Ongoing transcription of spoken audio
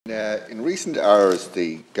In recent hours,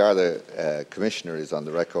 the Garda Commissioner is on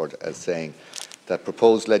the record as saying that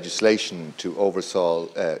proposed legislation to overhaul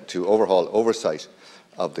oversight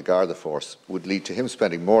of the Garda force would lead to him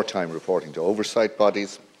spending more time reporting to oversight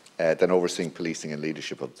bodies than overseeing policing and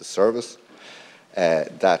leadership of the service.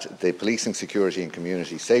 That the Policing, Security and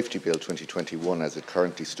Community Safety Bill 2021, as it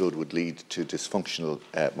currently stood, would lead to dysfunctional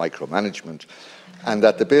micromanagement, and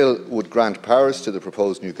that the bill would grant powers to the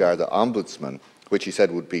proposed new Garda Ombudsman, which he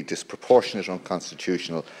said would be disproportionate,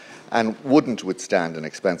 unconstitutional and wouldn't withstand an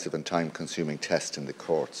expensive and time-consuming test in the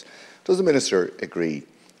courts. Does the Minister agree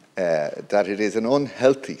that it is an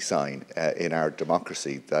unhealthy sign in our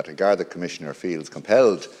democracy that a Garda Commissioner feels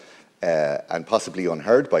compelled and possibly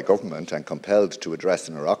unheard by government and compelled to address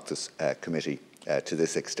an Oireachtas committee to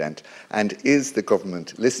this extent? And is the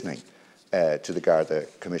government listening to the Garda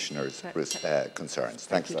Commissioner's concerns?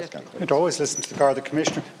 Thanks. It always listens to the Garda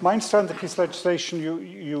Commissioner. My understanding the piece of legislation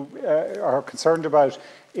you are concerned about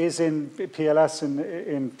is in PLS,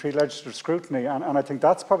 in pre-legislative scrutiny, and I think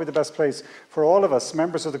that's probably the best place for all of us.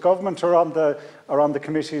 Members of the government are on the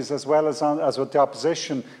committees as well as with the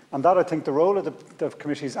opposition, and that, I think, the role of the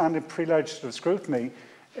committees and in pre-legislative scrutiny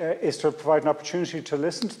is to provide an opportunity to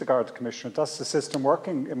listen to the Garda Commissioner. That's the system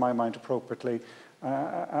working, in my mind, appropriately.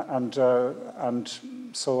 And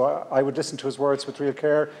so I would listen to his words with real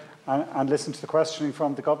care and listen to the questioning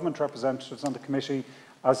from the government representatives on the committee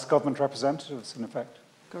as government representatives, in effect.